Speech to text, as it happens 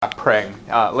praying.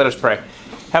 Let us pray.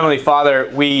 Heavenly Father,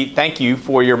 we thank you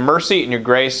for your mercy and your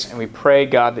grace, and we pray,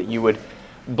 God, that you would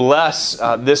bless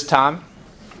this time,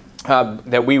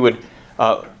 that we would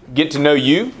get to know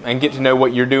you and get to know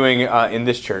what you're doing in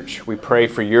this church. We pray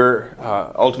for your,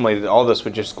 ultimately, that all this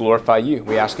would just glorify you.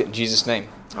 We ask it in Jesus' name.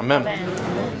 Amen.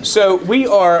 Amen. So we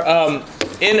are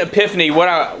in Epiphany. What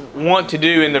I want to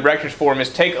do in the Rector's Forum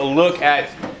is take a look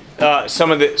at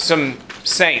some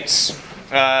saints.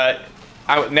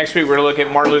 Next week we're going to look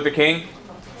at Martin Luther King.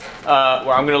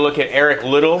 Where I'm going to look at Eric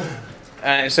Liddell.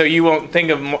 So you won't think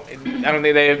of, I don't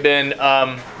think they have been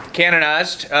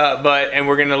canonized, and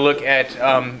we're going to look at,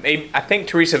 I think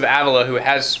Teresa of Avila, who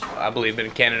has, I believe,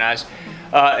 been canonized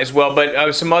as well,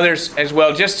 but some others as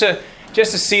well, just to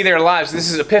see their lives. This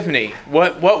is Epiphany.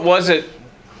 What was it?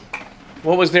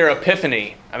 What was their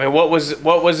epiphany? I mean, what was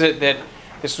it that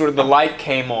this sort of the light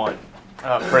came on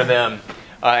for them,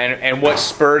 and what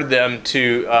spurred them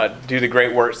to do the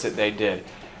great works that they did?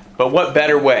 But what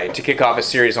better way to kick off a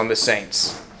series on the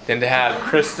saints than to have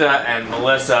Krista and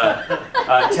Melissa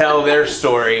tell their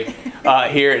story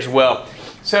here as well?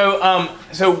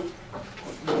 So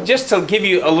just to give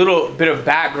you a little bit of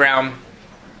background,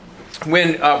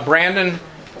 when Brandon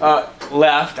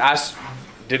left, I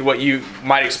did what you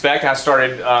might expect. I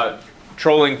started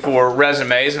trolling for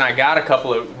resumes, and I got a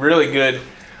couple of really good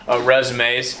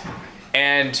resumes.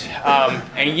 And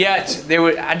yet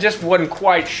I just wasn't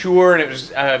quite sure, and it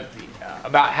was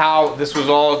about how this was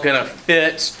all going to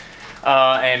fit,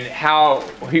 and how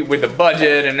with the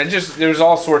budget, and there was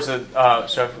all sorts of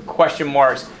sort of question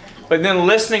marks. But then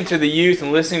listening to the youth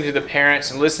and listening to the parents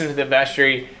and listening to the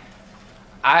vestry,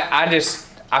 I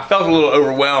felt a little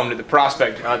overwhelmed at the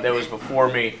prospect that was before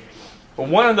me. But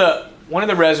one of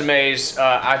the resumes,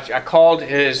 I called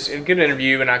a good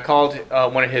interview, and I called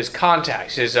one of his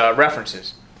contacts, his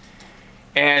references.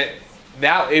 And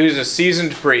it was a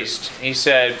seasoned priest. He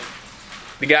said,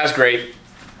 the guy's great.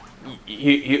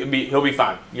 He'll be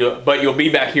fine. But you'll be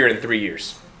back here in 3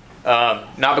 years.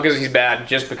 Not because he's bad,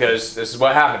 just because this is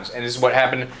what happens. And this is what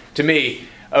happened to me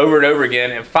over and over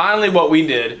again. And finally what we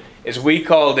did is we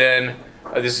called in,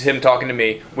 this is him talking to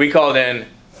me, we called in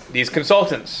these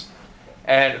consultants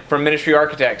and from Ministry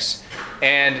Architects,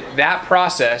 and that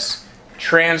process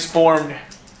transformed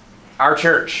our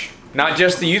church, not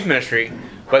just the youth ministry,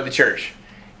 but the church.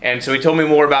 And so he told me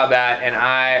more about that, and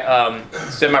I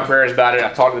said my prayers about it.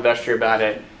 I talked to the vestry about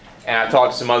it, and I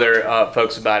talked to some other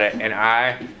folks about it, and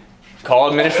I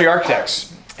called Ministry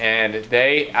Architects, and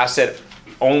I said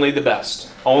only the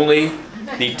best, only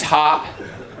the top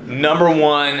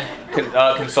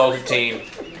 #1 consultant team,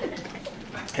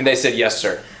 and they said yes,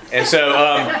 sir. And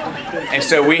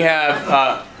so we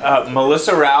have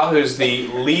Melissa Rao, who's the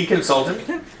lead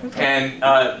consultant, and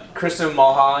Kristen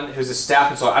Mulholland, who's a staff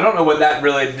consultant. I don't know what that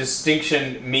really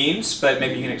distinction means, but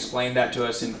maybe you can explain that to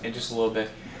us in just a little bit.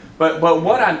 But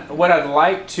what I'd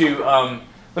like to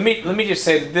let me just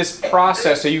say this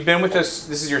process. So you've been with us.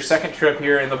 This is your second trip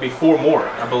here, and there'll be 4 more,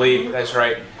 I believe. That's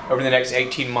right. Over the next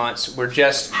 18 months, we're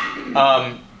just.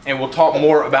 And we'll talk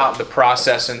more about the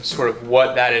process and sort of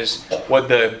what that is, what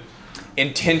the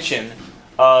intention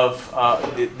of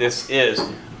this is.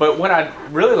 But what I'd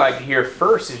really like to hear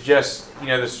first is just,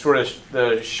 the sort of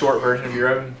the short version of your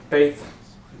own faith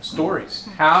stories.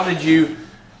 How did you,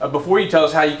 before you tell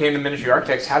us how you came to Ministry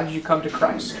Architects, how did you come to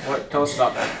Christ? Tell us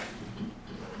about that.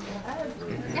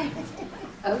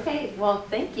 Okay, well,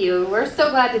 thank you. We're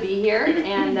so glad to be here,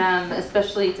 and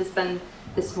especially to spend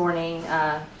this morning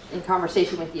in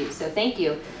conversation with you. So thank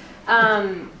you.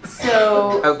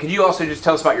 Could you also just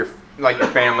tell us about your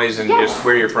families and yes. just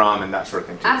where you're from and that sort of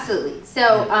thing too? Absolutely.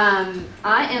 So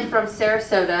I am from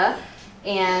Sarasota,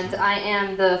 and I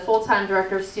am the full-time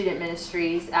director of student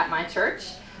ministries at my church.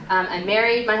 I'm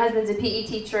married. My husband's a PE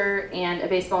teacher and a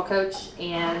baseball coach,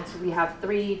 and we have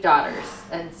 3 daughters.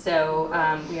 And so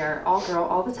we are all girl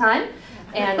all the time.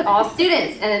 And all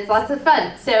students, and it's lots of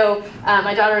fun. So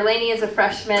my daughter Lainey is a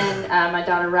freshman, my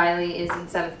daughter Riley is in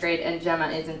 7th grade, and Gemma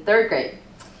is in 3rd grade.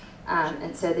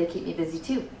 And so they keep me busy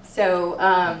too. So,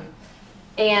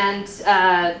 as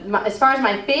far as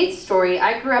my faith story,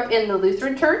 I grew up in the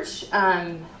Lutheran church,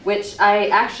 which I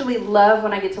actually love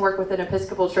when I get to work with an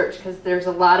Episcopal church, because there's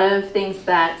a lot of things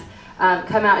that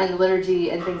come out in the liturgy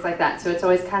and things like that. So it's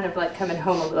always kind of like coming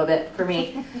home a little bit for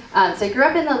me. So I grew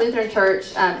up in the Lutheran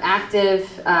church, active.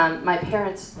 My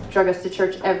parents drug us to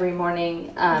church every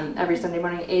morning, every Sunday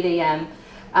morning, 8 a.m.,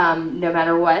 no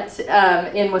matter what,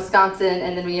 in Wisconsin.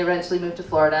 And then we eventually moved to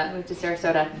Florida, moved to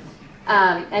Sarasota.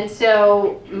 And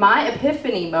so my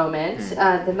epiphany moment,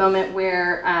 the moment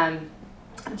where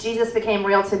Jesus became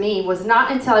real to me, was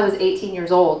not until I was 18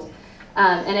 years old.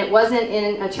 And it wasn't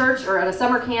in a church or at a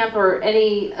summer camp or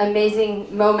any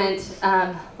amazing moment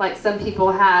like some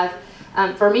people have.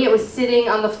 For me, it was sitting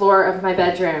on the floor of my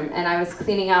bedroom, and I was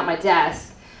cleaning out my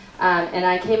desk. And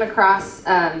I came across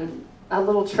a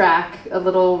little tract, a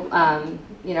little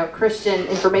Christian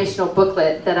informational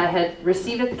booklet that I had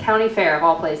received at the county fair, of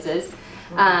all places.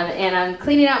 And I'm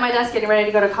cleaning out my desk, getting ready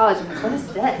to go to college. I'm like, what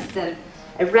is this? And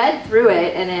I read through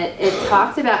it, and it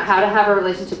talked about how to have a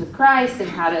relationship with Christ and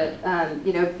how to,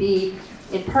 be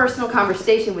in personal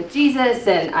conversation with Jesus.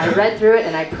 And I read through it,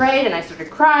 and I prayed, and I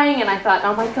started crying, and I thought,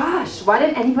 oh my gosh, why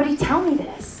didn't anybody tell me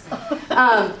this?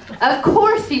 Of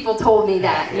course people told me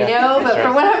that, but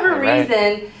for whatever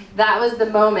reason, that was the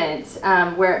moment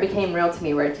where it became real to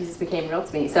me, where Jesus became real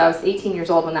to me. So I was 18 years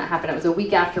old when that happened. It was a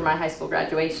week after my high school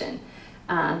graduation.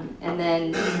 And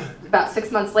then about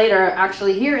 6 months later,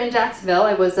 actually here in Jacksonville,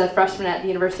 I was a freshman at the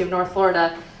University of North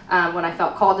Florida when I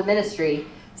felt called to ministry,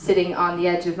 sitting on the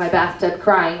edge of my bathtub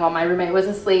crying while my roommate was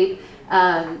asleep.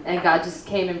 And God just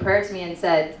came in prayer to me and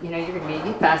said, you're going to be a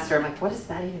youth pastor. I'm like, what does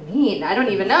that even mean? I don't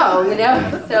even know,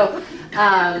 So,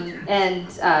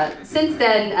 since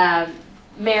then,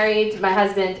 married my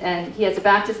husband, and he has a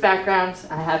Baptist background.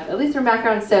 I have a Lutheran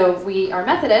background, so we are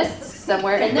Methodists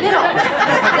somewhere in the middle. That's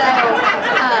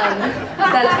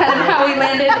kind of how we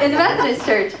landed in the Methodist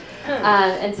church.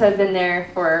 And so I've been there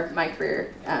for my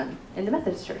career in the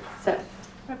Methodist church. So I'm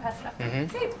going to pass it up. Mm-hmm.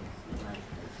 Great.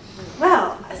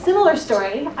 Well, a similar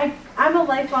story. I'm a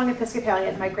lifelong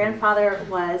Episcopalian. My grandfather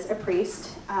was a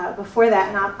priest before that,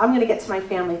 and I'm going to get to my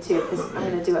family too, because I'm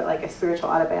going to do it like a spiritual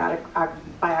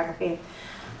autobiography.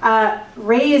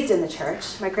 Raised in the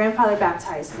church. My grandfather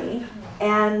baptized me,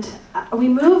 and we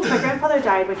moved. My grandfather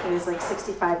died when he was like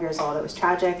 65 years old. It was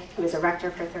tragic. He was a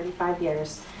rector for 35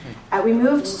 years. We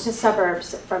moved to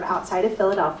suburbs from outside of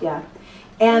Philadelphia,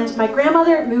 and my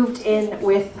grandmother moved in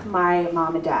with my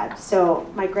mom and dad. So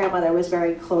my grandmother was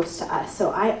very close to us. So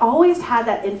I always had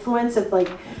that influence of like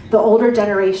the older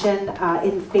generation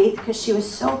in faith, because she was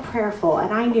so prayerful,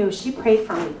 and I knew she prayed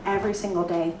for me every single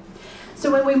day. So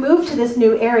when we moved to this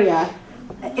new area,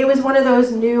 it was one of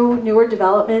those newer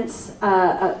developments,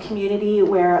 a community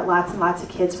where lots and lots of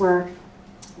kids were,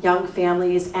 young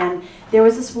families, and there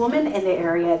was this woman in the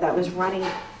area that was running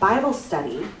Bible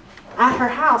study at her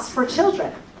house for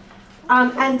children.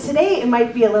 And today it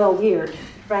might be a little weird,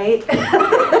 right?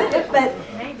 But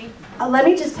maybe. Let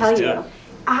me just tell you,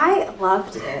 I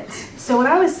loved it. So when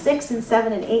I was 6 and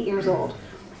 7 and 8 years old,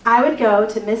 I would go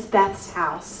to Miss Beth's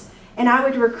house, and I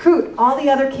would recruit all the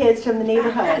other kids from the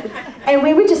neighborhood, and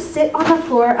we would just sit on the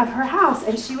floor of her house,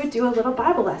 and she would do a little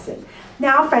Bible lesson.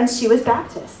 Now, friends, she was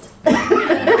Baptist.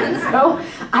 So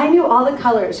I knew all the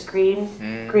colors. Green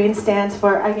stands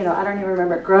for, I don't even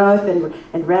remember, growth,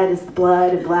 and red is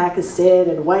blood, and black is sin,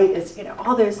 and white is,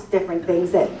 all those different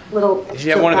things that little. Did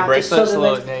you have one of the bracelets?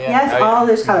 Yes, all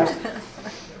those colors.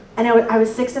 And I was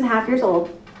 6.5 years old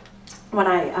when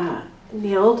I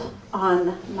kneeled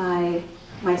on my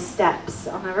steps.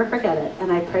 I'll never forget it.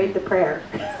 And I prayed the prayer.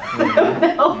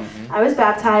 I was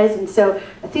baptized, and so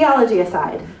theology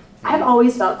aside, I've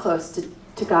always felt close to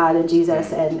God and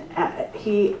Jesus, and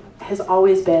he has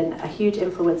always been a huge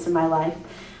influence in my life.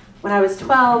 When I was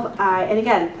 12, and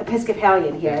again,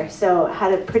 Episcopalian here, so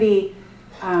had a pretty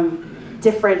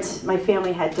different, my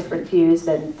family had different views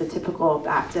than the typical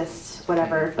Baptist,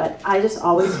 whatever, but I just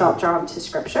always felt drawn to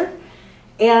Scripture.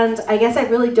 And I guess I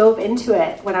really dove into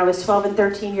it when I was 12 and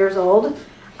 13 years old.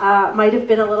 Might have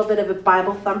been a little bit of a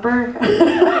Bible thumper,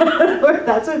 or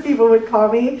that's what people would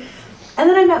call me. And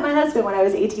then I met my husband when I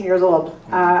was 18 years old.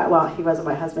 Well, he wasn't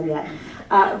my husband yet.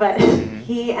 But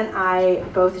he and I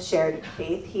both shared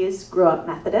faith. He grew up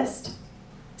Methodist,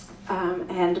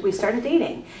 and we started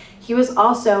dating. He was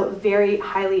also very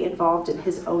highly involved in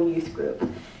his own youth group.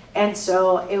 And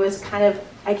so it was kind of,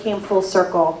 I came full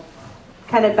circle,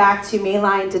 kind of back to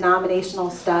mainline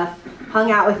denominational stuff, hung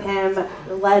out with him,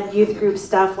 led youth group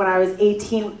stuff when I was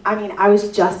 18. I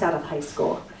was just out of high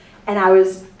school, and I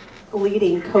was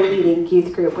co-leading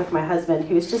youth group with my husband,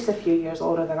 who's just a few years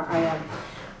older than I am.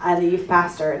 I'm the youth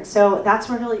pastor. And so that's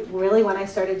really when I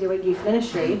started doing youth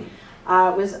ministry,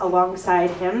 was alongside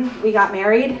him. We got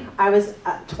married. I was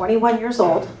 21 years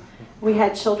old. We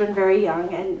had children very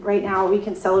young, and right now we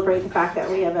can celebrate the fact that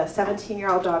we have a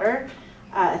 17-year-old daughter,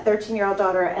 a 13-year-old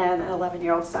daughter, and an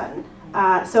 11-year-old son.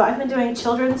 So I've been doing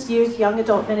children's, youth, young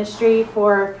adult ministry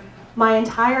for my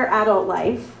entire adult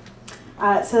life.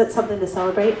 So that's something to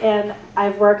celebrate. And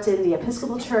I've worked in the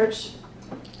Episcopal Church,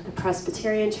 the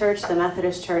Presbyterian Church, the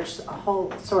Methodist Church, a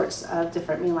whole sorts of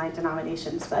different mainline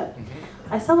denominations. But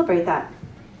I celebrate that.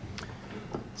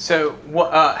 So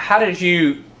how did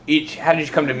you how did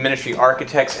you come to Ministry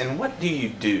Architects, and what do you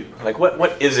do? Like,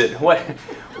 what is it? What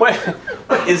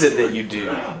is it that you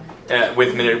do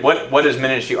with ministry? What is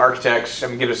Ministry Architects?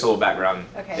 Give us a little background.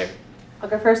 Okay. There. I'll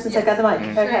go first since I got the mic.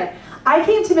 Okay. I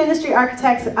came to Ministry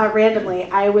Architects randomly.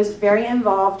 I was very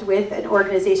involved with an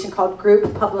organization called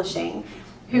Group Publishing,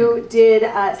 who did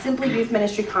Simply Youth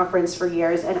Ministry Conference for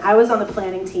years, and I was on the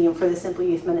planning team for the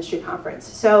Simply Youth Ministry Conference.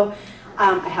 So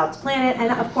I helped plan it,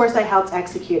 and of course I helped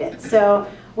execute it. So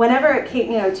whenever it came,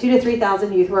 2,000 to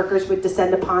 3,000 youth workers would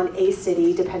descend upon a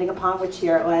city, depending upon which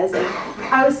year it was. And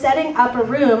I was setting up a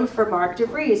room for Mark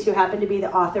DeVries, who happened to be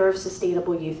the author of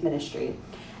Sustainable Youth Ministry.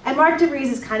 And Mark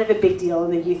DeVries is kind of a big deal in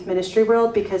the youth ministry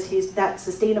world because that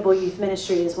Sustainable Youth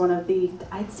Ministry is one of the,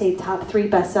 I'd say, top 3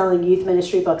 best-selling youth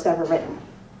ministry books ever written.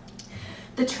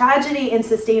 The tragedy in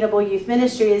Sustainable Youth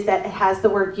Ministry is that it has the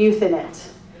word youth in it.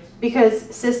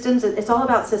 Because it's all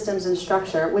about systems and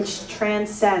structure, which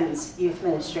transcends youth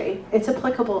ministry. It's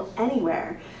applicable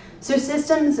anywhere. So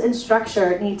systems and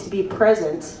structure need to be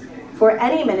present for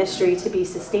any ministry to be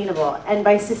sustainable. And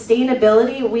by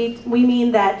sustainability, we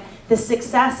mean that the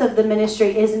success of the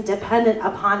ministry isn't dependent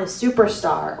upon a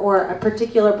superstar or a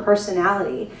particular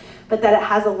personality, but that it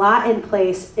has a lot in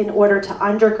place in order to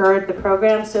undergird the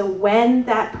program, so when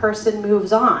that person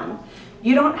moves on,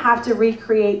 you don't have to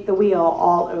recreate the wheel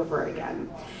all over again.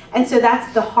 And so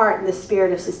that's the heart and the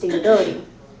spirit of sustainability.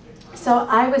 So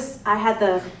I had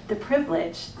the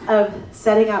privilege of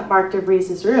setting up Mark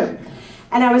DeVries' room.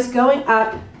 And I was going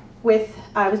up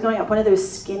one of those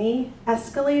skinny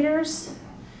escalators,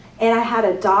 and I had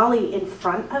a dolly in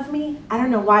front of me. I don't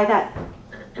know why that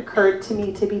occurred to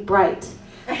me to be bright.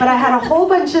 But I had a whole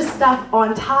bunch of stuff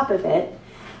on top of it.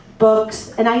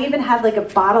 Books, and I even had like a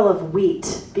bottle of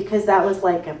wheat because that was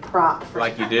like a prop for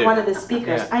one of the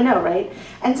speakers. Yeah. I know, right?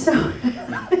 And so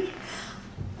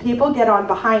people get on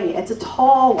behind me. It's a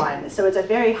tall one, so it's a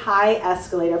very high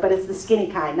escalator, but it's the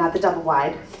skinny kind, not the double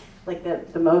wide, like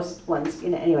the most ones,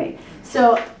 anyway.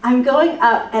 So I'm going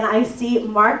up and I see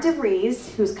Mark DeVries,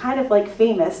 who's kind of like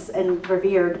famous and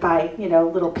revered by,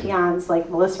 little peons like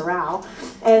Melissa Rao,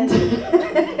 and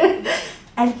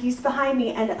and he's behind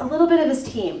me, and a little bit of his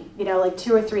team, like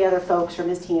 2 or 3 other folks from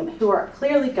his team who are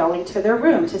clearly going to their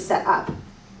room to set up.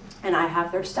 And I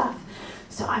have their stuff.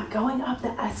 So I'm going up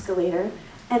the escalator,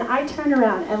 and I turn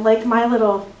around, and like my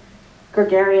little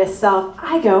gregarious self,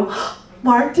 I go,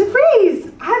 Mark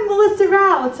DeVries, I'm Melissa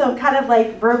Rao. And so I'm kind of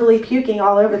like verbally puking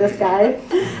all over this guy.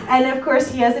 And of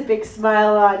course he has a big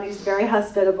smile on, he's very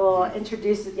hospitable,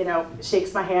 introduces,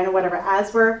 shakes my hand or whatever,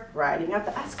 as we're riding up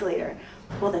the escalator.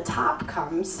 Well, the top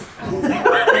comes, and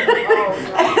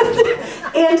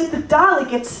the dolly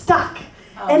gets stuck,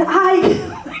 and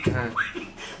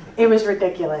it was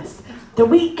ridiculous. The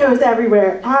wheat goes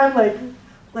everywhere. I'm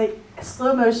like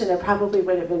slow motion, it probably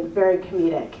would have been very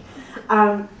comedic.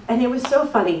 And it was so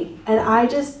funny, and I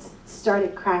just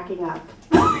started cracking up.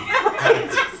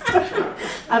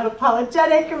 I'm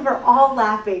apologetic, and we're all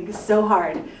laughing so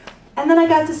hard. And then I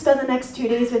got to spend the next 2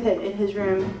 days with him in his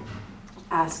room,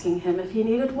 asking him if he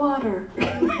needed water.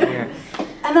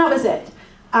 And that was it.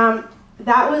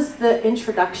 That was the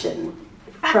introduction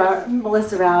for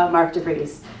Melissa Rao and Mark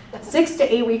DeVries. 6 to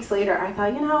 8 weeks later, I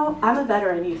thought, I'm a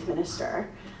veteran youth minister.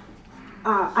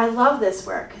 I love this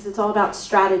work because it's all about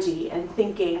strategy and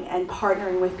thinking and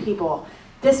partnering with people.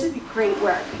 This would be great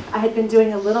work. I had been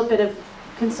doing a little bit of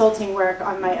consulting work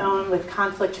on my own with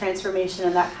conflict transformation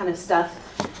and that kind of stuff,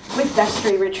 with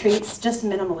vestry retreats, just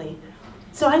minimally.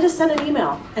 So I just sent an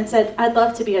email and said, I'd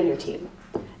love to be on your team.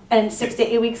 And 6 to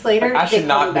 8 weeks later, I should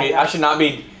not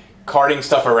be carting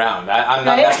stuff around. I'm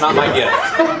not. Right? That's not my gift.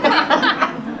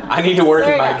 I need to work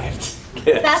in my gift.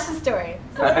 That's the story.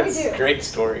 That's a great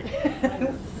story.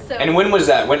 And when was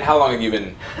that? How long have you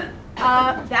been?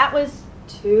 That was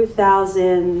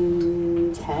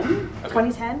 2010. Okay.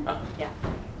 2010. Oh. Yeah.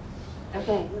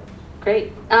 Okay.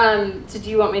 Great. So do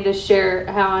you want me to share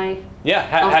how I? Yeah.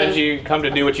 How did you come to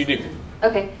do what you do?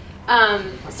 Okay.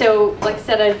 So, like I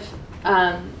said,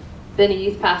 I've been a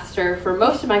youth pastor for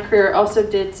most of my career. Also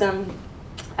did some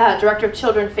director of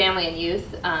children, family, and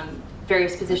youth,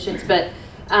 various positions. But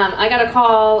I got a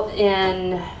call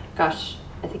in, I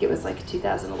think it was like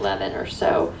 2011 or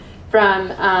so,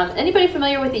 from anybody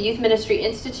familiar with the Youth Ministry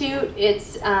Institute?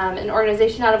 It's an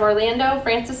organization out of Orlando.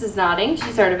 Frances is nodding.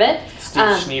 She's heard of it. Steve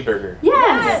Schneeberger.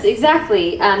 Yes,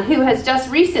 exactly. Who has just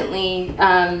recently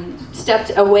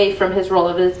stepped away from his role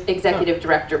as executive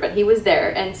director, but he was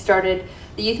there and started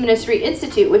the Youth Ministry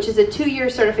Institute, which is a 2-year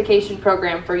certification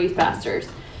program for youth pastors.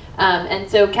 And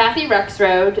so Kathy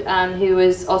Rexroad, who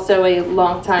is also a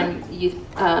longtime youth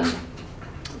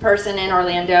person in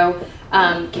Orlando,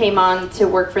 came on to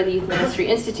work for the Youth Ministry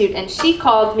Institute, and she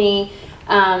called me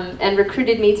and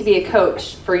recruited me to be a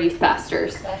coach for youth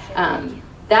pastors.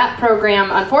 That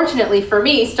program, unfortunately for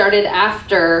me, started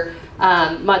after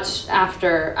much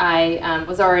after I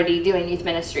was already doing youth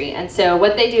ministry. And so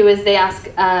what they do is they ask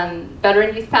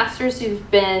veteran youth pastors who've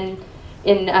been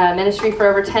in ministry for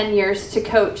over 10 years to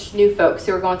coach new folks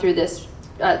who are going through this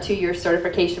 2-year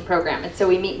certification program. And so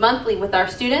we meet monthly with our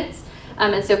students.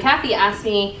 And so Kathy asked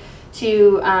me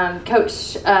to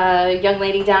coach a young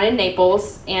lady down in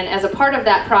Naples. And as a part of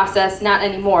that process, not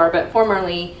anymore, but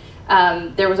formerly,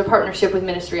 there was a partnership with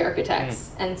Ministry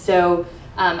Architects. And so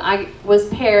I was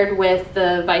paired with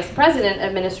the vice president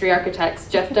of Ministry Architects,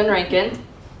 Jeff Dunrankin,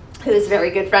 who is very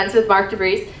good friends with Mark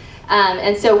DeVries.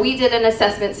 And so we did an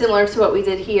assessment similar to what we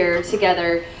did here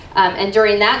together. And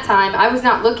during that time, I was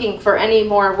not looking for any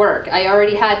more work. I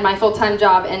already had my full-time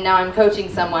job, and now I'm coaching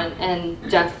someone. And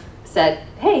Jeff said,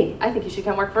 hey, I think you should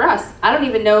come work for us. I don't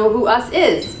even know who us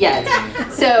is yet.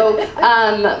 So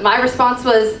my response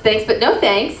was, thanks, but no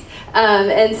thanks.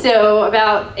 And so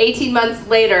about 18 months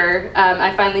later,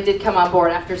 I finally did come on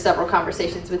board after several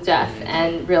conversations with Jeff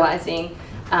and realizing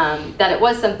that it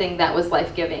was something that was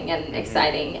life-giving and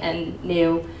exciting and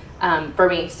new for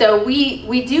me. So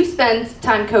we do spend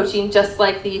time coaching just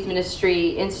like the Youth Ministry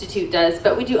Institute does,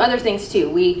 but we do other things too.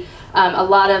 We a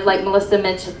lot of, like Melissa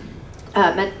mentioned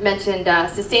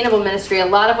sustainable ministry. A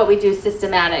lot of what we do is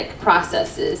systematic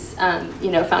processes,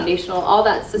 foundational, all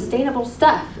that sustainable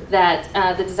stuff that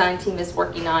the design team is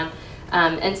working on.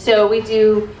 And so we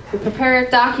prepare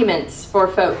documents for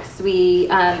folks. We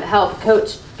help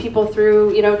coach people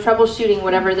through, troubleshooting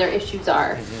whatever their issues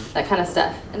are, that kind of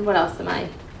stuff. And what else am I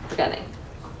forgetting?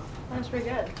 That's pretty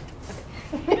good.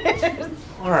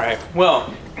 All right.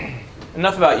 Well,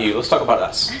 enough about you. Let's talk about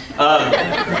us.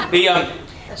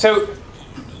 So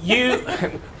you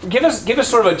give us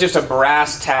sort of just a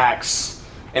brass tacks,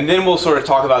 and then we'll sort of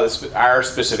talk about our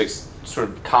specific sort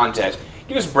of context.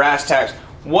 Give us brass tacks.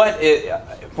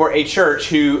 For a church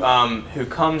who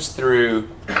comes through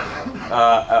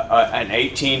an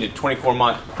 18 to 24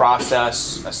 month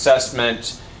process,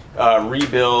 assessment,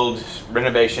 rebuild,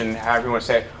 renovation, however you want to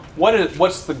say it,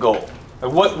 what's the goal?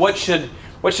 What should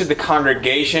the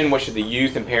congregation, what should the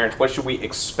youth and parents, what should we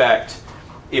expect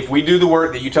if we do the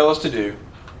work that you tell us to do?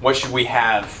 What should we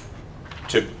have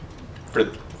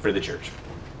for the church?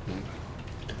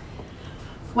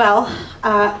 Well,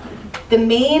 the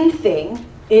main thing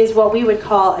is what we would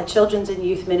call a children's and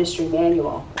youth ministry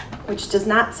manual, which does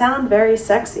not sound very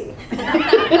sexy.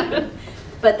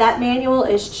 But that manual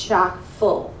is chock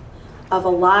full of a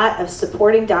lot of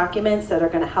supporting documents that are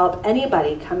going to help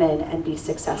anybody come in and be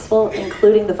successful,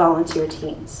 including the volunteer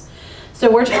teams.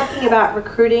 So we're talking about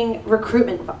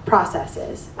recruitment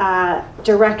processes,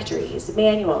 directories,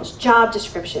 manuals, job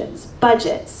descriptions,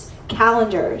 budgets,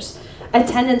 calendars,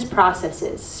 attendance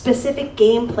processes, specific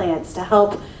game plans to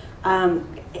help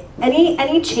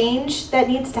any change that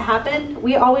needs to happen.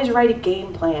 We always write a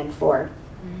game plan for,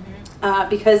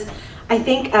 because I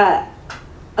think a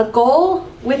goal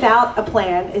without a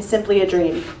plan is simply a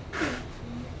dream.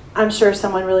 I'm sure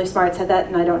someone really smart said that,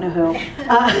 and I don't know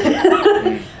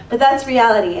who. But that's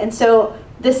reality. And so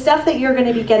the stuff that you're going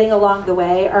to be getting along the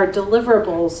way are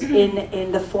deliverables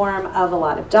in the form of a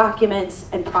lot of documents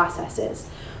and processes.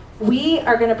 We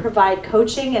are going to provide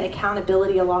coaching and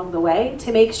accountability along the way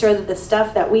to make sure that the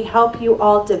stuff that we help you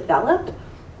all develop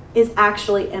is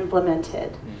actually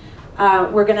implemented.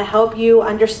 We're going to help you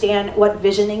understand what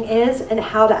visioning is and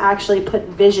how to actually put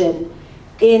vision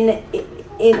in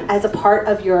as a part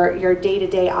of your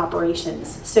day-to-day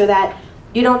operations, so that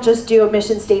you don't just do a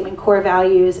mission statement, core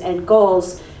values, and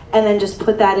goals, and then just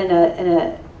put that in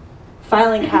a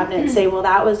filing cabinet and say, well,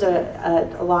 that was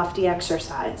a lofty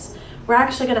exercise. We're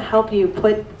actually going to help you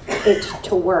put it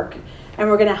to work, and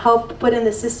we're going to help put in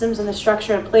the systems and the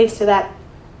structure in place so that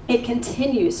it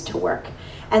continues to work,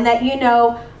 and that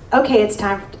okay, it's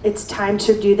time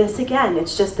to do this again.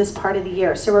 It's just this part of the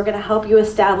year. So we're going to help you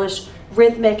establish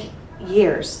rhythmic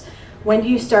years. When do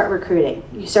you start recruiting?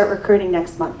 You start recruiting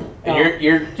next month. And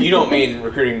you don't mean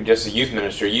recruiting just a youth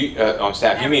ministry on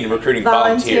staff. You mean recruiting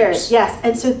volunteers. Yes,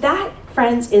 and so that,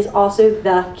 friends, is also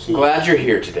the key. Glad you're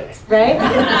here today. Right?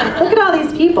 Look at all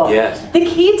these people. Yes. The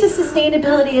key to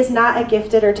sustainability is not a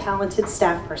gifted or talented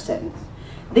staff person.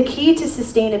 The key to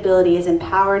sustainability is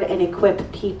empowered and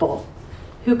equipped people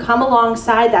who come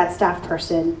alongside that staff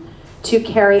person to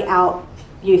carry out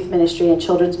youth ministry and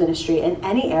children's ministry and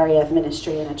any area of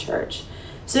ministry in a church.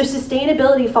 So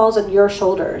sustainability falls on your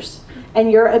shoulders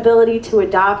and your ability to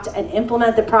adopt and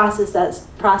implement the processes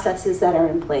that are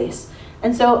in place.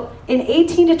 And so in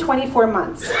 18 to 24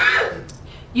 months,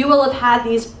 you will have had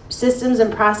these systems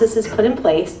and processes put in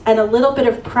place and a little bit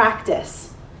of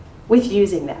practice with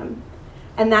using them.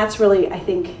 And that's really, I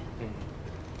think,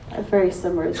 a very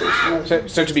summarization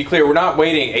of So to be clear, we're not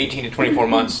waiting 18 to 24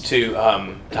 months to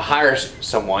hire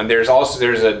someone. There's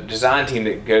a design team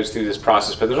that goes through this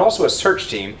process, but there's also a search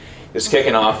team that's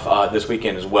kicking off this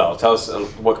weekend as well. Tell us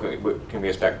what can we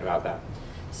expect about that.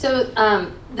 So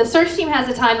the search team has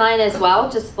a timeline as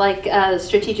well, just like a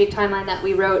strategic timeline that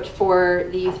we wrote for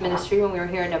the youth ministry when we were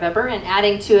here in November, and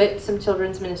adding to it some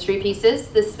children's ministry pieces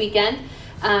this weekend.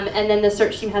 And then the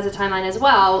search team has a timeline as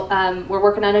well. We're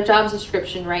working on a job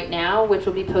description right now, which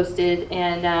will be posted,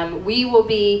 and we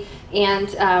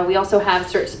also have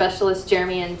search specialists,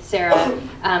 Jeremy and Sarah,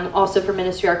 also for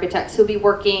ministry architects, who'll be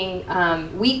working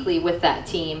weekly with that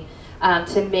team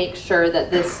to make sure that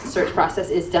this search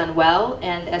process is done well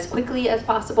and as quickly as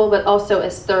possible, but also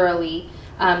as thoroughly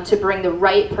to bring the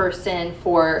right person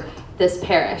for this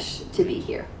parish to be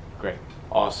here. Great.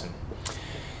 Awesome.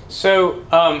 So,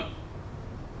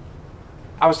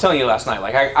 I was telling you last night,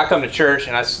 like I come to church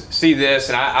and I see this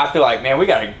and I feel like, man, we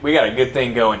got a good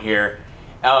thing going here.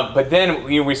 But then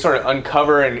we sort of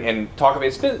uncover and talk about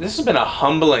it. This has been a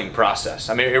humbling process.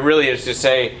 I mean, it really is to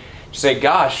say,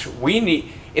 gosh,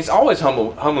 it's always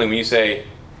humbling when you say,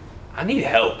 I need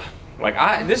help.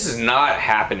 Like this is not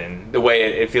happening the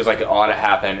way it feels like it ought to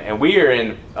happen, and we are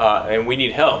and we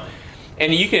need help.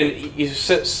 And you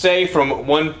say from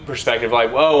one perspective,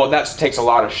 like, well, that takes a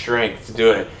lot of strength to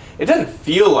do it. It doesn't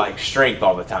feel like strength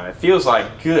all the time. It feels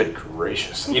like, good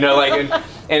gracious, like,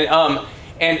 and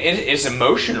it's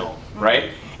emotional,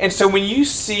 right? And so when you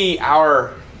see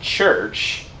our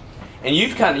church, and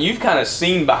you've kind of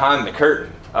seen behind the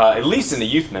curtain, at least in the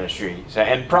youth ministry,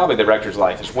 and probably the rector's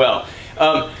life as well.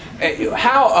 What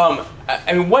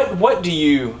do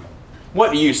you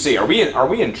see? Are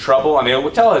we in trouble? I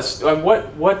mean, tell us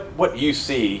what do you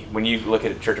see when you look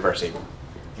at Church of Our Savior?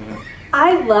 Mm-hmm.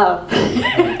 I love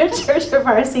Church of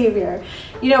Our Savior.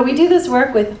 We do this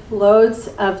work with loads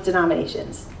of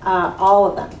denominations, all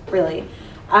of them, really.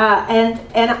 And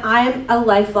I'm a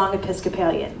lifelong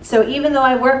Episcopalian. So even though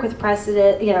I work with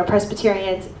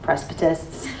Presbyterians,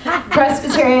 Presbytists,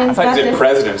 Presbyterians, I thought you said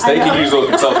presidents. They could use a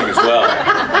little consulting as well.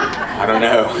 I don't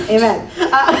know. Amen.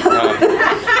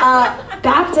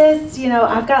 Baptists,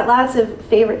 I've got lots of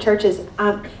favorite churches.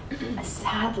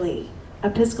 Sadly,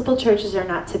 Episcopal churches are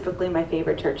not typically my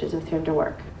favorite churches with whom to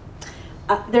work.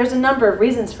 There's a number of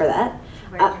reasons for that.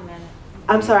 Regimented.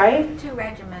 I'm sorry? Too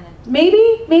regimented. Maybe,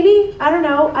 I don't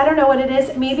know what it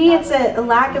is. Maybe it's a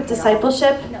lack of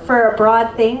discipleship for a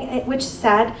broad thing, which is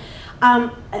sad.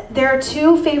 There are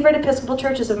two favorite Episcopal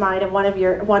churches of mine, and one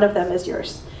of them is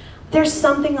yours. There's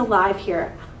something alive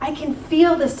here. I can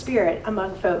feel the Spirit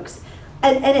among folks.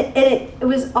 And it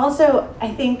was also, I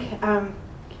think,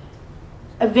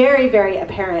 a very, very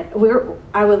apparent.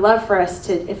 I would love for us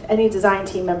to, if any design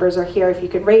team members are here, if you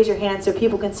could raise your hand so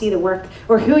people can see the work,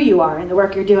 or who you are and the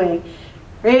work you're doing.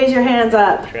 Raise your hands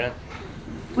up. Sure.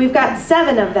 We've got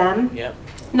 7 of them. Yep.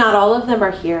 Not all of them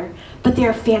are here, but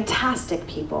they're fantastic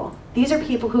people. These are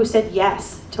people who said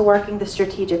yes to working the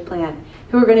strategic plan,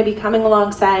 who are going to be coming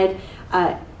alongside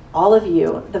all of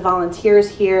you, the volunteers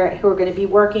here, who are going to be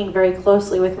working very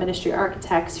closely with ministry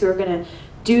architects, who are going to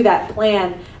do that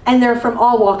plan. And they're from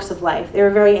all walks of life. They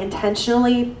were very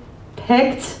intentionally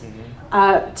picked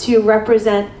to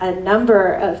represent a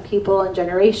number of people and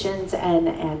generations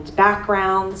and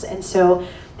backgrounds. And so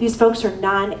these folks are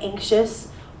non-anxious,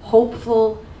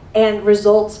 hopeful, and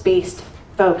results-based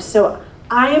folks. So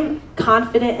I am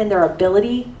confident in their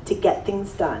ability to get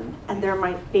things done. And they're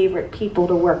my favorite people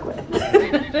to work with.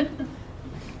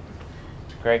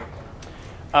 Great.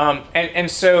 And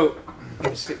so,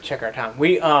 let's check our time.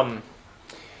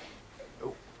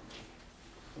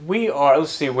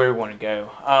 Let's see where we want to go.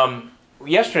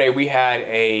 Yesterday we had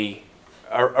a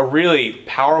really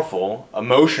powerful,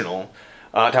 emotional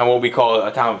time, what we call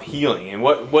a time of healing. And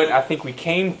what I think we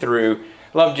came through,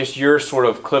 I love just your sort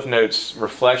of Cliff Notes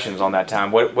reflections on that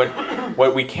time.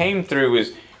 What we came through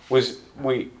it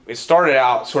started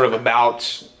out sort of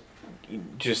about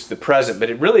just the present, but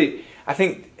it really, I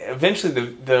think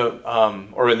eventually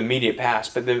or in the immediate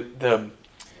past, but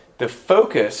the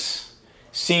focus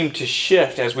seemed to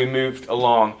shift as we moved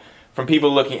along from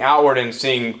people looking outward and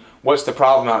seeing what's the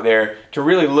problem out there to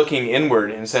really looking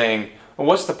inward and saying, well,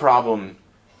 what's the problem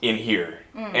in here?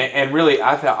 And really,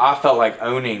 I felt like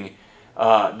owning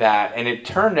that, and it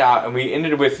turned out, and we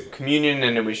ended with communion,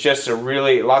 and it was just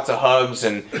lots of hugs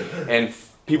and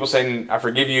people saying, I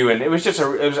forgive you, and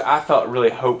I felt really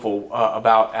hopeful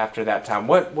about after that time.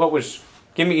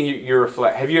 Give me your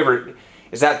reflect. Have you ever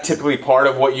Is that typically part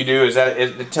of what you do?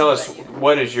 Tell us,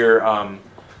 what is your,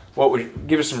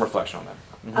 give us some reflection on that.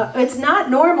 It's not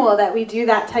normal that we do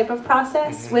that type of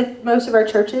process with most of our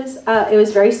churches. It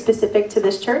was very specific to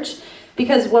this church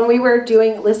because when we were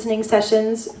doing listening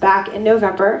sessions back in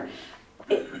November,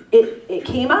 it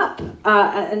came up.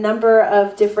 A number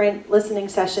of different listening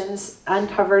sessions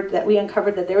uncovered that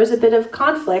there was a bit of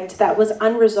conflict that was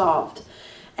unresolved,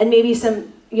 and maybe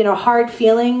some hard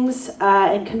feelings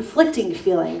and conflicting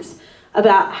feelings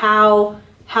about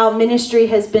how ministry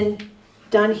has been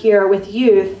done here with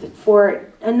youth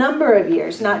for a number of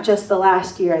years, not just the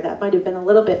last year. That might have been a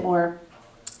little bit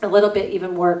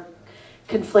even more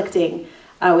conflicting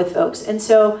with folks. And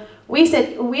so we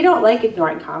said, we don't like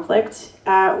ignoring conflict.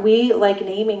 We like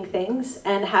naming things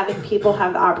and having people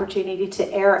have the opportunity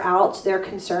to air out their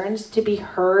concerns, to be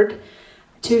heard,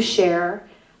 to share,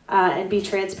 and be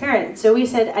transparent. So we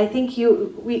said,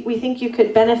 we think you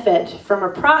could benefit from a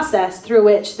process through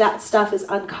which that stuff is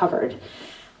uncovered.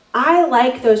 I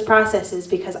like those processes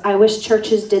because I wish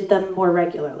churches did them more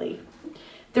regularly.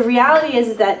 The reality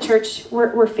is that church,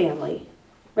 we're family,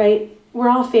 right? We're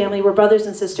all family, we're brothers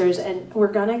and sisters, and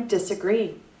we're going to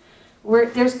disagree.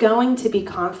 There's going to be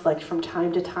conflict from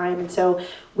time to time, and so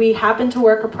we happen to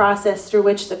work a process through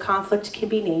which the conflict can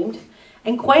be named.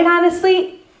 And quite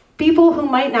honestly, people who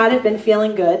might not have been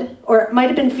feeling good, or might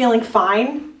have been feeling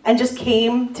fine, and just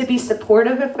came to be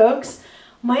supportive of folks,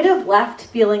 might have left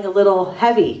feeling a little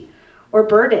heavy or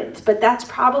burdened, but that's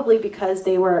probably because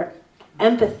they were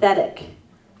empathetic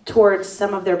towards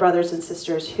some of their brothers and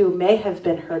sisters who may have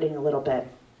been hurting a little bit.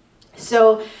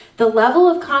 So the level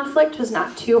of conflict was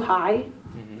not too high.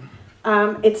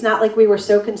 It's not like we were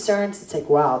so concerned, it's like,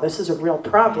 wow, this is a real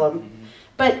problem.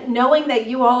 But knowing that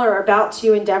you all are about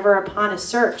to endeavor upon a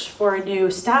search for a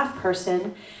new staff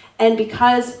person, and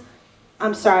because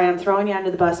I'm sorry, I'm throwing you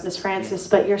under the bus, Miss Francis,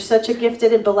 but you're such a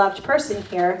gifted and beloved person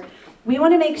here. We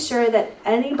want to make sure that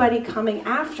anybody coming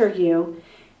after you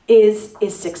is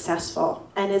successful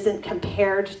and isn't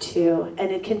compared to, and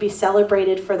it can be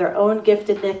celebrated for their own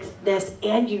giftedness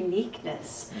and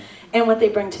uniqueness and what they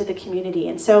bring to the community.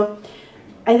 And so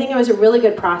I think it was a really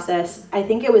good process. I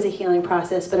think it was a healing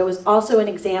process, but it was also an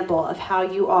example of how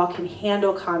you all can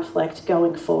handle conflict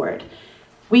going forward.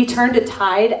 We turned a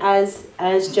tide,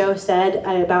 as Joe said,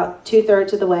 about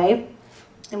 2/3 of the way,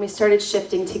 and we started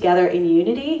shifting together in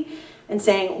unity and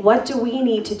saying, what do we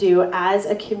need to do as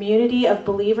a community of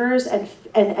believers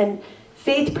and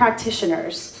faith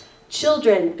practitioners,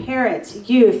 children, parents,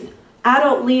 youth,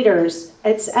 adult leaders,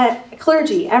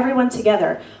 clergy, everyone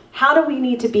together. How do we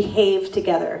need to behave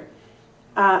together?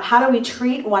 How do we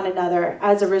treat one another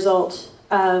as a result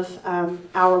of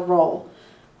our role?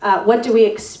 What do we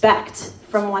expect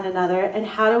from one another, and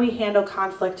how do we handle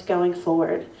conflict going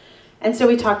forward? And so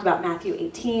we talked about Matthew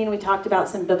 18, we talked about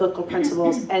some biblical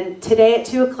principles, and today at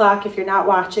 2 o'clock, if you're not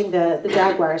watching the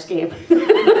Jaguars game.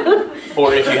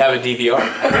 Or if you have a DVR.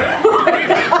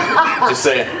 Just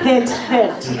saying. Hint,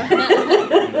 hint.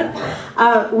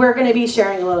 We're going to be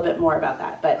sharing a little bit more about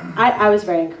that, but I was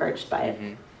very encouraged by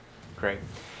it. Great.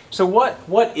 So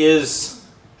what is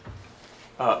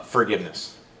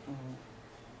forgiveness?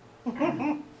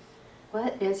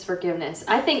 What is forgiveness?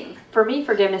 I think for me,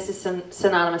 forgiveness is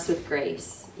synonymous with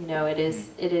grace. It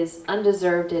is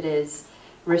undeserved, it is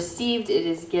received, it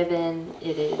is given,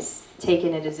 it is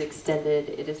taken, it is extended,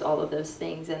 it is all of those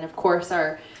things. And of course,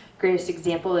 our greatest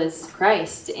example is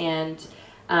Christ. And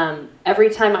every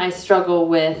time I struggle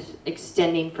with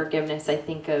extending forgiveness, I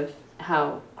think of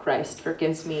how Christ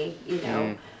forgives me,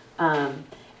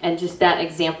 and just that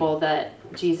example that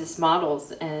Jesus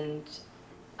models. And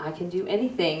I can do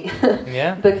anything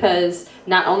because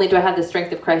not only do I have the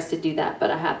strength of Christ to do that,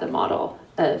 but I have the model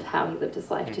of how he lived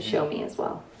his life to show me as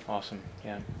well. Awesome.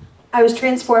 Yeah. I was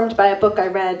transformed by a book I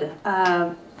read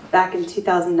back in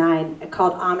 2009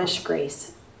 called Amish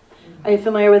Grace. Are you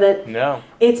familiar with it? No.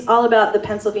 It's all about the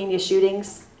Pennsylvania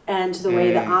shootings and the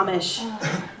way the Amish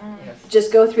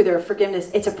just go through their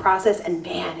forgiveness. It's a process, and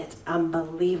man, it's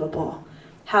unbelievable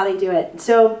how they do it.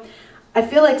 So I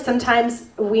feel like sometimes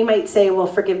we might say, well,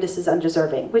 forgiveness is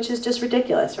undeserving, which is just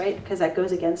ridiculous, right? Because that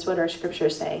goes against what our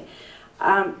scriptures say.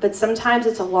 But sometimes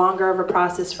it's a longer of a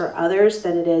process for others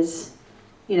than it is,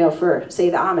 for, say,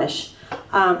 the Amish.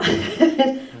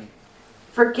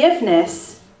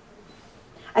 Forgiveness,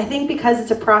 I think because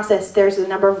it's a process, there's a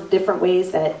number of different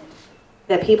ways that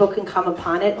people can come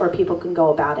upon it or people can go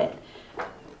about it.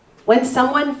 When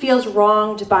someone feels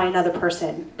wronged by another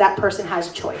person, that person has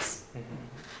a choice.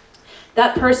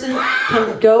 That person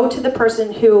can go to the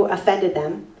person who offended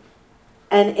them,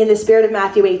 and in the spirit of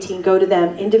Matthew 18, go to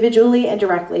them individually and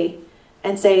directly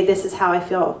and say, this is how I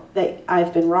feel that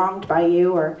I've been wronged by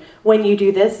you, or when you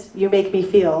do this, you make me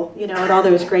feel, and all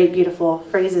those great, beautiful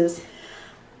phrases.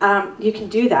 You can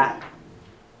do that.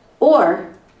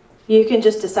 Or you can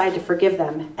just decide to forgive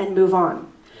them and move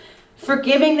on.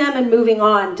 Forgiving them and moving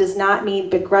on does not mean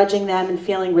begrudging them and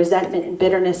feeling resentment and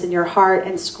bitterness in your heart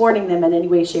and scorning them in any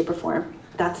way, shape, or form.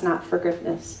 That's not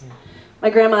forgiveness. My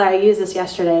grandmother, I used this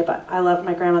yesterday, but I love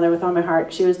my grandmother with all my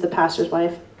heart. She was the pastor's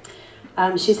wife.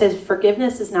 She says,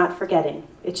 forgiveness is not forgetting.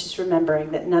 It's just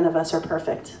remembering that none of us are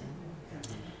perfect.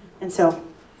 And so.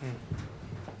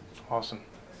 Awesome.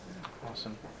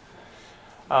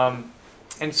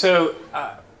 And so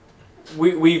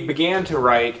we began to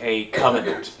write a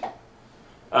covenant.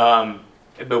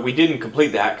 But we didn't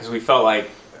complete that because we felt like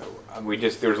there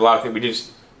was a lot of things we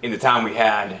just, in the time we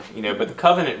had, but the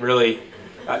covenant really,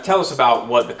 tell us about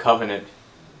what the covenant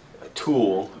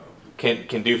tool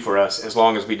can do for us as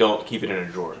long as we don't keep it in a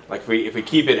drawer. Like if we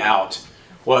keep it out,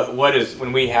 what is,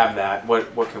 when we have that,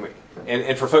 what can we,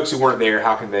 and for folks who weren't there,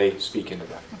 how can they speak into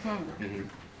that?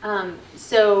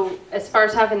 So as far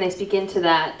as how can they speak into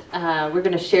that, we're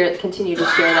going to continue to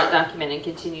share that document and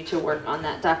continue to work on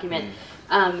that document.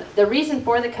 The reason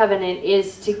for the covenant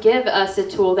is to give us a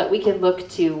tool that we can look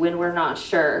to when we're not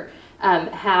sure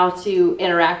how to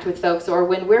interact with folks, or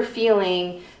when we're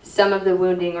feeling some of the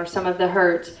wounding or some of the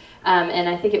hurt. And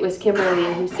I think it was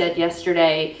Kimberly who said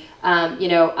yesterday,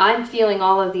 I'm feeling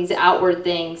all of these outward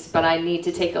things, but I need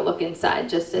to take a look inside,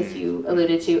 just as you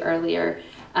alluded to earlier.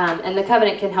 And the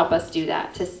covenant can help us do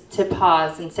that, to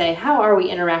pause and say, how are we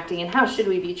interacting and how should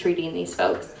we be treating these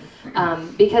folks?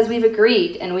 Because we've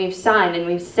agreed and we've signed and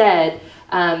we've said,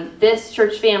 this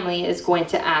church family is going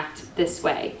to act this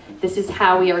way. This is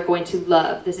how we are going to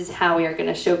love. This is how we are going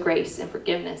to show grace and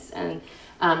forgiveness and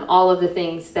all of the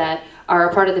things that are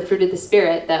a part of the fruit of the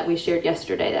Spirit that we shared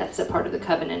yesterday. That's a part of the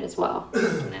covenant as well. You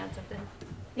want to add something?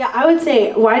 Yeah, I would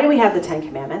say, why do we have the 10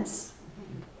 Commandments?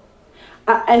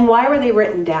 And why were they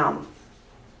written down?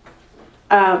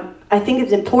 I think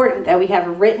it's important that we have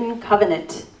a written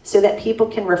covenant so that people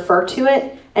can refer to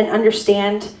it and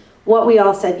understand what we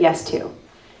all said yes to.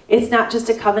 It's not just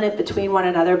a covenant between one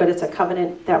another, but it's a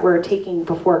covenant that we're taking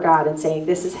before God and saying,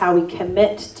 this is how we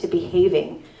commit to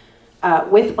behaving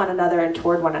with one another and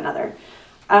toward one another.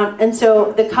 And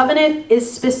so the covenant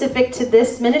is specific to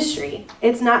this ministry.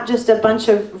 It's not just a bunch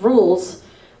of rules.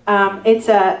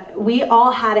 We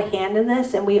all had a hand in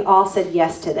this and we all said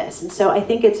yes to this. And so I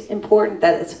think it's important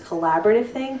that it's a collaborative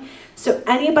thing. So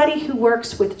anybody who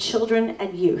works with children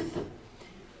and youth,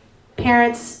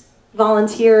 parents,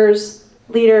 volunteers,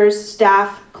 leaders,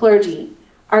 staff, clergy,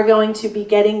 are going to be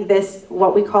getting this,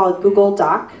 what we call a Google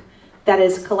Doc, that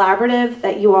is collaborative,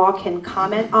 that you all can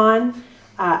comment on,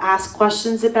 ask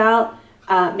questions about,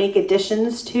 make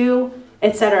additions to,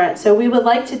 etc. So we would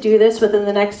like to do this within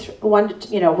the next we're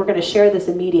going to share this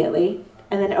immediately.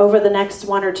 And then over the next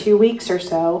 1 or 2 weeks or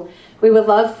so, we would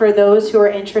love for those who are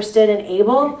interested and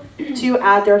able to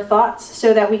add their thoughts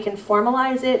so that we can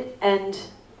formalize it and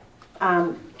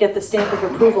get the stamp of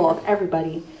approval of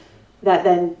everybody that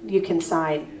then you can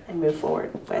sign and move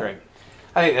forward with. Great.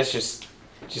 I think that's just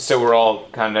so we're all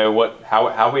kind of know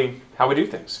how we do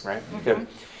things, right? Mm-hmm. Good.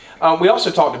 We also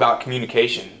talked about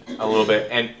communication a little bit,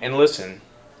 and listen,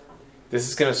 this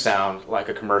is going to sound like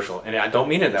a commercial, and I don't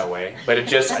mean it that way, but I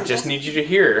just need you to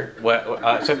hear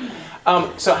what.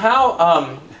 So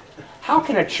how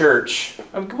can a church?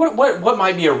 What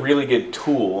might be a really good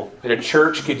tool that a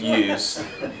church could use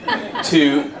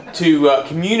to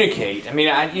communicate? I mean,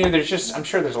 I'm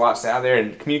sure there's lots out there,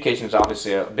 and communication is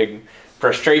obviously a big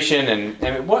frustration.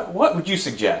 And what would you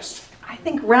suggest? I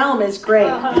think Realm is great.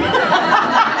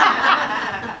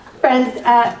 Friends,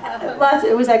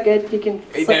 was that good? You can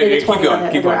slip me the 20 on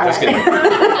it. Keep going. That's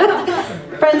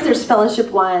good. Friends, there's Fellowship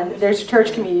One. There's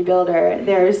Church Community Builder.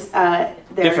 There's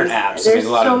different apps. There's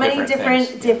so many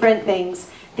different things.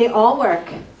 They all work,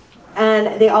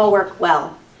 and they all work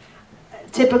well.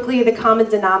 Typically, the common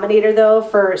denominator, though,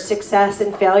 for success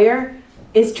and failure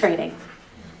is training,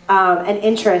 an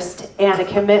interest, and a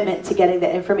commitment to getting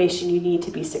the information you need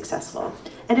to be successful.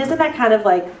 And isn't that kind of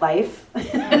like life?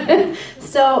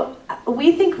 So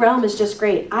we think Realm is just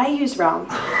great. I use Realm.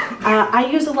 I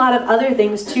use a lot of other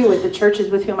things too with the churches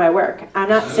with whom I work. I'm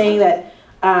not saying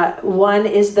that one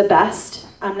is the best.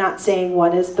 I'm not saying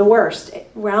one is the worst.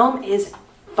 Realm is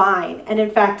fine. And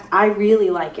in fact, I really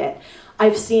like it.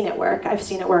 I've seen it work. I've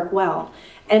seen it work well.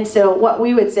 And so what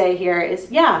we would say here is,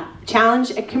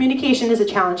 communication is a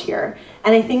challenge here.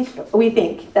 And I think we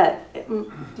think that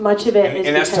much of it is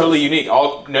and that's totally unique.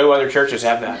 No other churches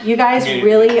have that. You guys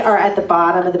really are at the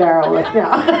bottom of the barrel.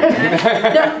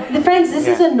 No, friends, this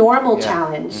is a normal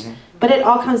challenge. Mm-hmm. But it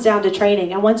all comes down to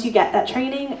training. And once you get that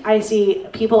training, I see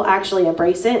people actually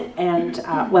embrace it and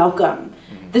welcome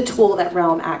the tool that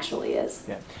Realm actually is.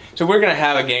 Yeah. So we're going to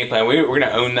have a game plan. We're going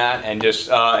to own that and just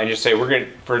say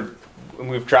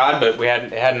we've tried, but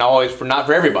it hadn't always, not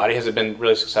for everybody has it been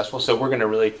really successful. So we're going to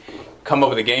really come up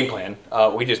with a game plan.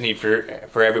 We just need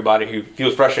for everybody who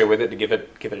feels frustrated with it to give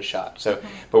it a shot. So,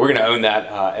 but we're going to own that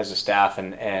as a staff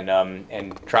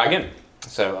and try again.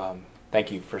 So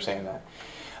thank you for saying that.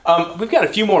 We've got a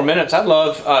few more minutes. I'd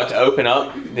love to open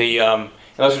up the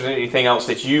unless there's anything else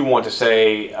that you want to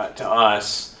say to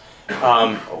us.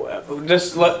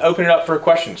 Just open it up for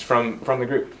questions from the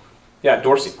group. Yeah,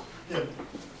 Dorsey. Yeah.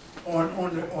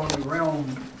 On the realm.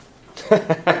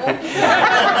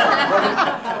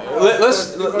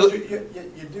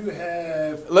 You do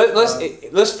have.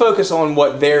 Let's focus on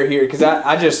what they're here because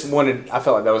I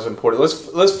felt like that was important.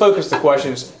 Let's focus the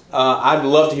questions. I'd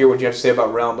love to hear what you have to say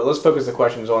about Realm, but let's focus the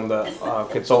questions on the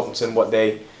consultants and what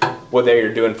they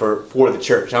are doing for the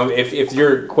church. Now, if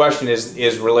your question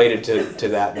is related to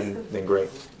that, then great.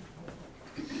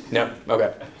 No,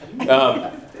 okay.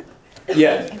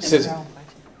 Yeah, Susan.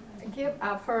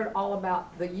 I've heard all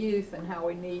about the youth and how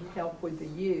we need help with the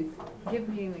youth. Give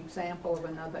me an example of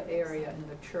another area in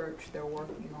the church they're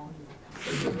working on.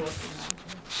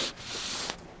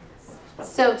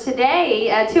 So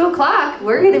today at 2:00,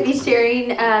 we're going to be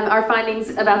sharing our findings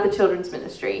about the children's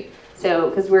ministry. So,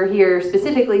 because we're here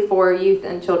specifically for youth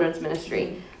and children's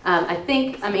ministry. I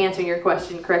think I'm answering your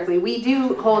question correctly. We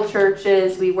do hold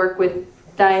churches. We work with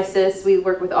diocese. We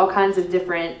work with all kinds of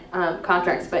different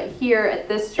contracts. But here at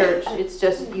this church, it's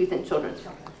just youth and children's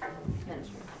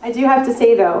ministry. I do have to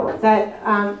say, though, that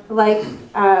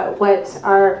what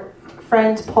our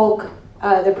friend Polk,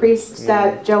 the priest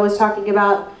that Joe was talking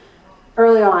about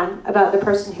early on, about the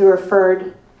person who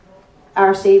referred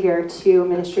our Savior to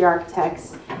Ministry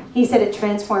Architects, he said it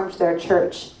transformed their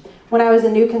church. When I was a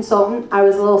new consultant, I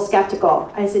was a little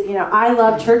skeptical. I said, I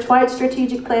love church-wide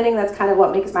strategic planning. That's kind of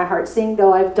what makes my heart sing,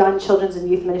 though I've done children's and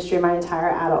youth ministry my entire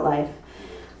adult life.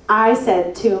 I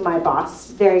said to my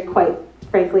boss, quite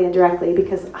frankly and directly,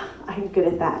 because I'm good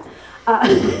at that,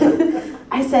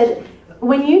 I said,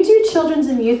 when you do children's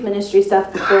and youth ministry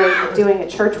stuff before doing a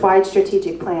church-wide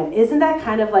strategic plan, isn't that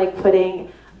kind of like putting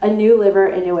a new liver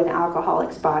into an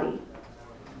alcoholic's body?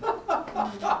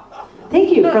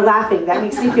 Thank you for laughing. That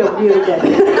makes me feel really good.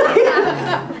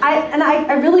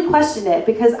 I really questioned it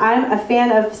because I'm a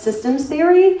fan of systems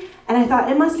theory, and I thought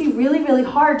it must be really, really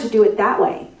hard to do it that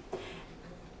way.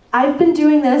 I've been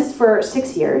doing this for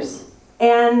 6 years,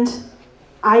 and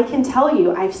I can tell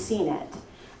you I've seen it.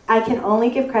 I can only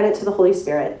give credit to the Holy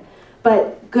Spirit,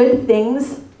 but good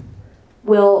things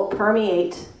will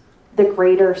permeate the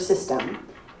greater system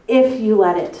if you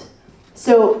let it.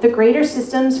 So the greater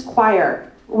systems,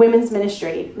 choir, women's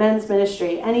ministry, men's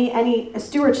ministry, any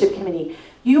stewardship committee,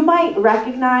 you might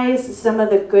recognize some of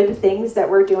the good things that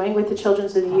we're doing with the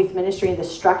children's and youth ministry and the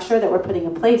structure that we're putting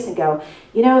in place and go,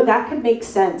 that could make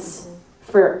sense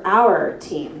for our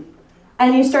team.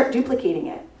 And you start duplicating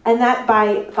it. And that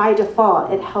by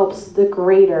default, it helps the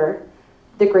greater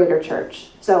church.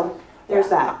 So there's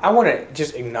that. I want to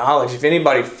just acknowledge if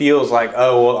anybody feels like,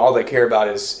 all they care about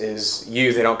is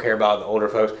youth, they don't care about the older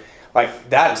folks. Like,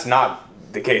 that's not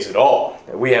the case at all.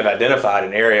 We have identified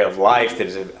an area of life that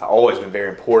has always been very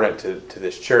important to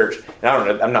this church.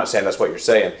 And I'm not saying that's what you're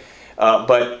saying,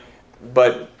 but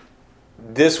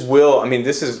this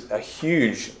is a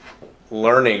huge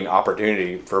learning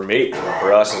opportunity for me,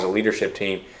 for us as a leadership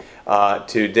team,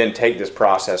 to then take this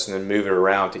process and then move it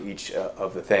around to each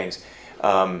of the things.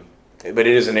 But it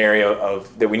is an area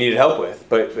that we needed help with,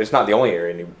 but it's not the only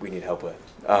area we need help with.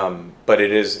 But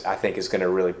it is, I think, is going to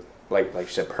really, like you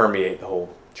said, permeate the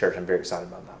whole church. I'm very excited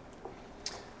about that.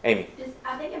 Amy.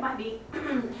 I think it might be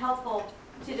helpful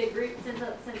to the group,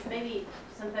 since maybe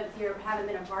some folks here haven't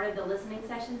been a part of the listening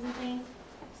sessions and things,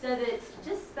 so that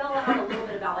just spell out a little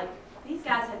bit about, these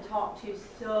guys have talked to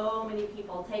so many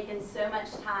people, taken so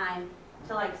much time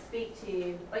to speak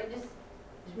to,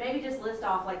 just list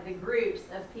off the groups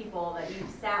of people that you've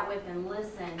sat with and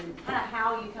listened, kind of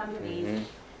how you come to these,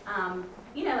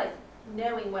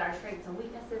 knowing what our strengths and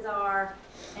weaknesses are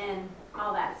and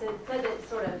all that, so that it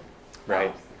sort of right.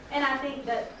 helps. And I think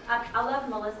that I love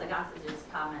Melissa Gossage's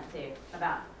comment too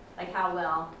about how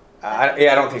well. I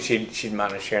don't think she'd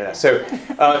mind us sharing that.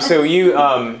 So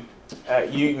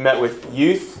you met with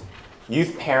youth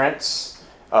youth parents,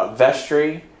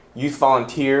 vestry, youth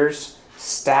volunteers,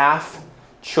 staff,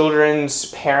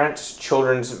 children's parents,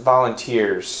 children's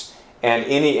volunteers, and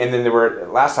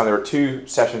then last time there were 2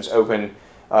 sessions open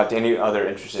to any other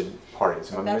interested parties.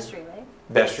 Vestry, right?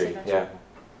 Vestry,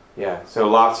 yeah. So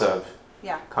lots of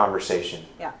conversation.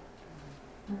 Yeah.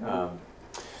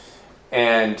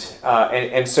 And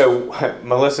so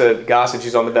Melissa Gossett,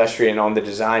 who's on the vestry and on the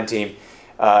design team,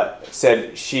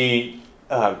 said she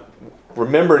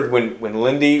remembered when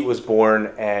Lindy was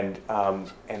born, and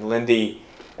Lindy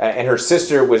and her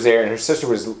sister was there, and her sister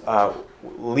was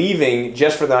leaving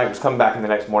just for the night, was coming back in the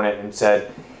next morning, and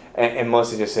said, and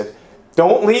Melissa just said,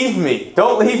 "Don't leave me,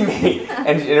 don't leave me."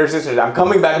 And her sister said, "I'm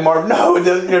coming back tomorrow." "No,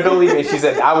 don't leave me." She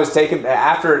said, "I was taken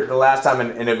after the last time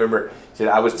in November." She said,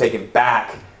 "I was taken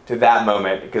back to that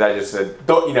moment because I just said,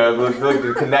 don't,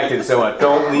 really connected so much.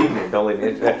 Don't leave me, don't leave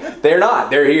me." They're not.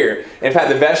 They're here. In fact,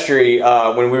 the vestry,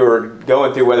 when we were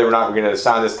going through whether or not we're going to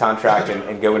sign this contract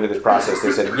and go into this process,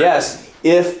 they said yes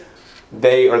if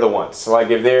they are the ones. So like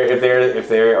if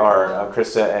they are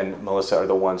Krista and Melissa are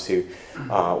the ones who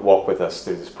walk with us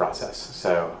through this process.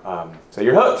 So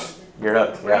you're hooked. You're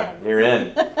hooked. Yeah, you're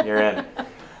in. You're in.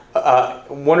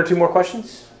 1 or 2 more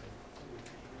questions?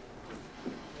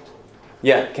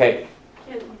 Yeah, Kate.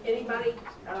 Can anybody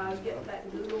get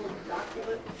that Google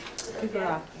document?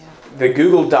 Yeah. The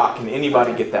Google Doc. Can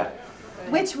anybody get that?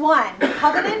 Which one?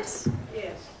 Covenant?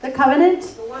 Yes, The covenant?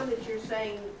 the one that you're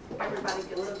saying everybody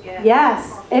can look at.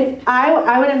 Yes. If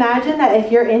I would imagine that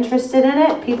if you're interested in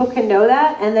it, people can know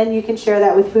that, and then you can share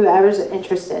that with whoever's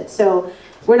interested. So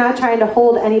we're not trying to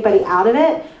hold anybody out of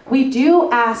it. We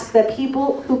do ask that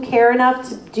people who care enough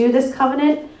to do this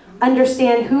covenant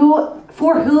understand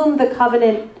for whom the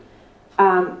covenant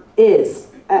is,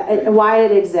 and why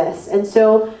it exists. And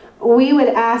so we would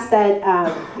ask that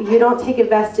you don't take a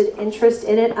vested interest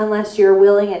in it unless you're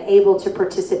willing and able to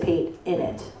participate in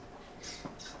it.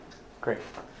 Great.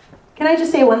 Can I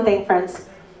just say one thing, friends?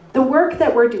 The work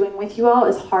that we're doing with you all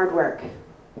is hard work.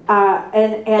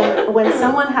 And when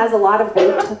someone has a lot of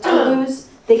weight to lose,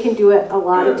 they can do it a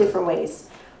lot of different ways.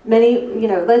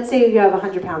 Let's say you have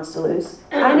 100 pounds to lose.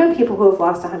 I know people who have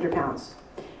lost 100 pounds.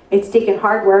 It's taken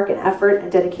hard work and effort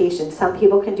and dedication. Some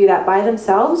people can do that by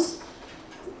themselves.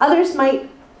 Others might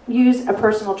use a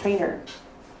personal trainer.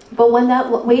 But when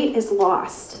that weight is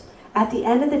lost, at the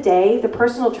end of the day, the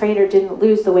personal trainer didn't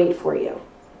lose the weight for you.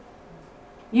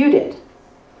 You did.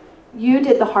 You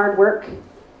did the hard work.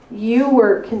 You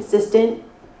were consistent.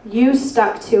 You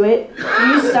stuck to it.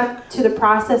 You stuck to the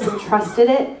process and trusted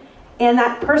it. And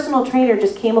that personal trainer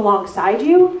just came alongside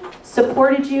you,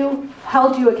 supported you,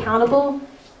 held you accountable,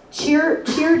 cheered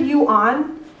you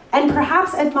on, and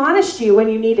perhaps admonished you when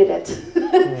you needed it.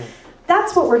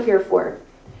 That's what we're here for.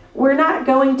 We're not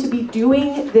going to be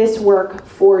doing this work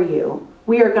for you.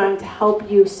 We are going to help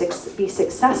you be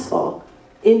successful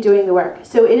in doing the work.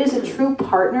 So it is a true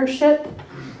partnership,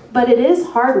 but it is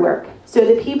hard work. So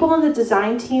the people on the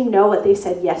design team know what they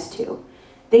said yes to.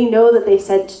 They know that they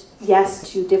said yes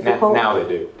to difficult. Now they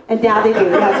do. And now they do,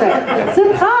 that's right.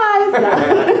 Surprise!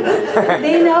 No.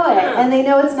 They know it, and they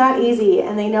know it's not easy,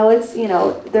 and they know it's,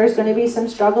 there's going to be some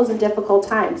struggles and difficult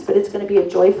times, but it's going to be a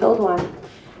joy-filled one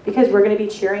because we're going to be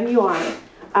cheering you on.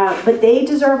 But they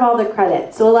deserve all the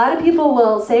credit. So a lot of people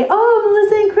will say, "Oh,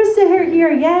 Melissa and Krista are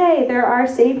here, yay, they're our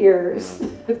saviors."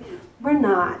 We're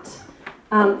not.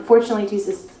 Fortunately,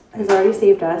 Jesus has already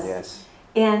saved us. Yes.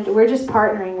 And we're just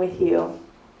partnering with you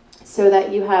so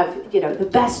that you have, the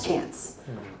best chance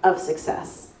of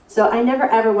success. So I never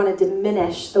ever want to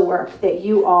diminish the work that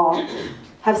you all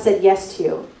have said yes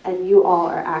to and you all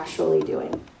are actually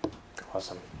doing.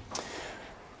 Awesome.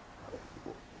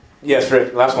 Yes,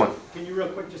 Rick, last one. Can you real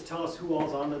quick just tell us who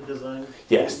all's on the design?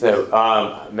 Yes,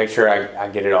 so make sure I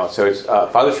get it all. So it's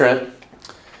Father Trent,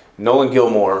 Nolan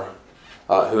Gilmore,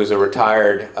 who is a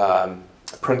retired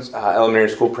elementary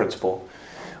school principal.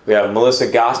 We have Melissa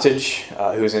Gostage,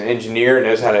 who's an engineer,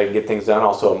 knows how to get things done.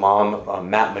 Also a mom,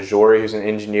 Matt Majori, who's an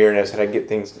engineer, knows how to get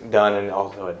things done, and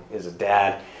also is a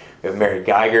dad. We have Mary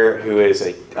Geiger, who is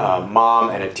a mom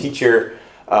and a teacher,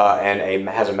 and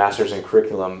has a master's in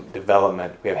curriculum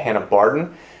development. We have Hannah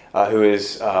Barden, who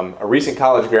is a recent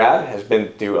college grad, has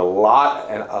been through a lot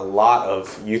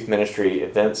of youth ministry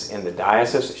events in the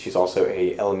diocese. She's also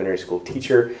a elementary school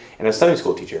teacher and a Sunday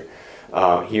school teacher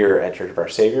here at Church of Our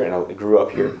Savior, and grew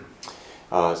up here.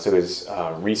 So is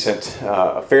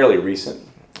fairly recent,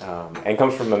 and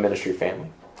comes from a ministry family,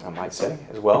 I might say,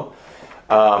 as well.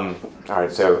 All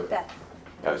right, so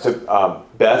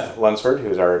Beth Lunsford, who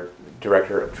is our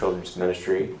Director of Children's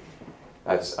Ministry.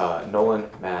 That's Nolan,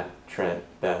 Matt, Trent,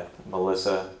 Beth,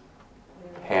 Melissa,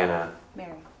 Hannah,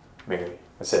 Mary?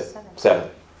 That's it. 7.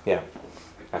 Yeah.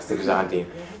 That's the design team.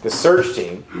 The search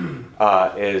team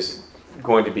is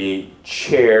going to be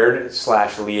chaired /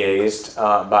 liaised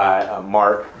by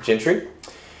Mark Gentry,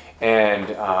 and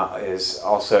is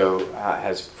also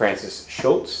has Francis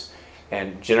Schultz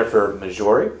and Jennifer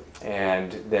Majori,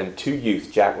 and then 2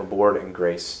 youth, Jack Laborde and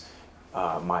Grace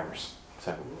Myers.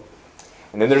 So,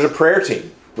 and then there's a prayer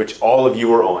team, which all of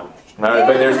you are on.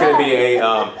 But there's going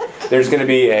to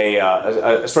be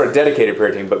a sort of dedicated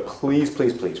prayer team. But please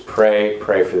pray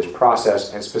for this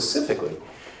process, and specifically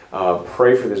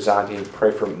pray for the design team.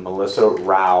 Pray for Melissa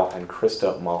Rao and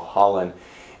Krista Mulholland,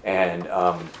 and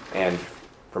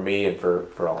for me and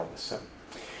for all of us. So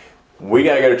we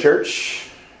got to go to church,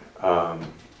 and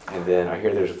then I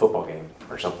hear there's a football game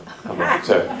or something. Come on,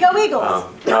 so Go Eagles!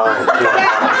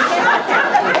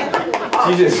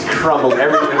 She just crumbled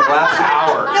everything in the last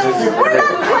hour. We're not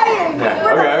praying!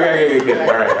 Yeah. Okay, good.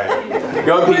 All right.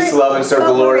 Go in peace, love, and serve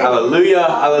the Lord. Hallelujah,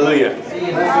 hallelujah.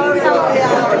 Hallelujah.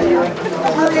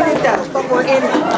 Hallelujah. But we're in